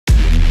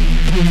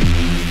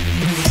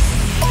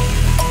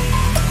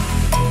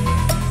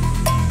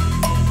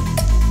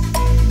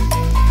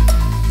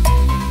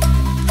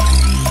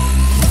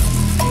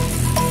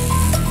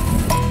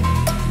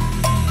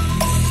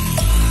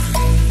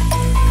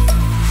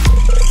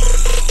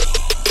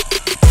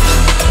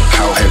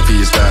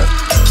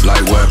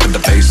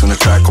with the bass on the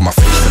track, on my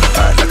face to the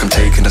back like I'm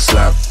taking a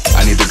slap.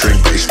 I need a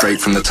drink but it's straight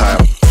from the tap.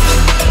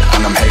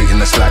 And I'm hating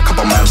the slack,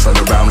 couple man slide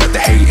around like they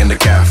hate in the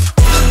gaff.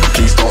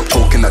 Please stop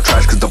talking that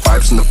trash, cause the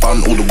vibes and the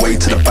fun all the way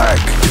to the back.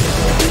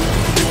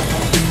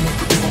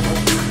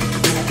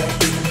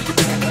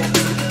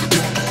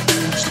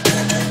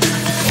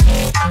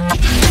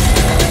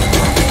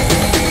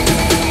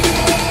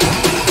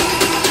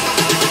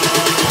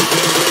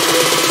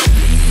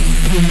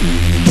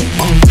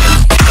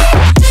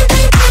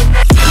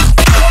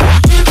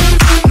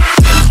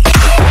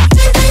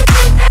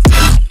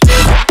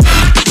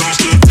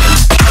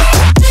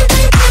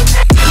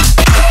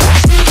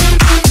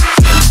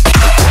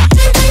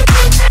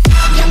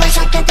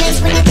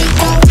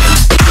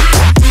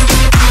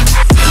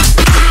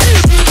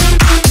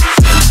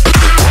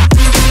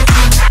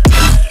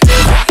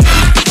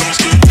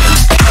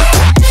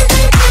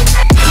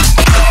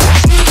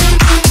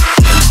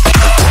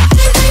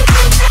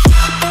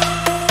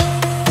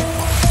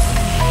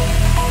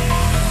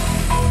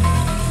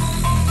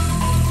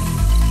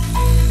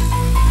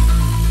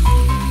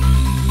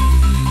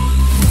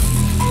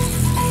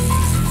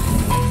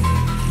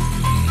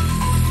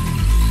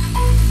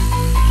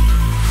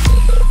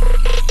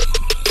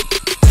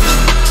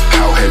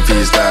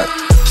 Is that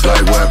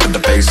light work with the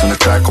bass on the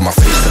track, on my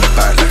face to the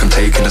back like I'm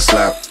taking a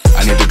slap.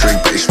 I need a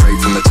drink but it's straight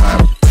from the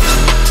tap.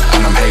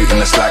 And I'm hating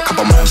the slack,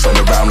 couple man slide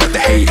around like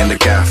they hate in the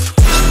gaff.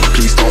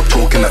 Please stop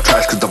talking that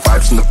trash, cause the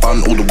vibes and the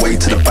fun all the way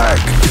to the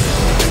back.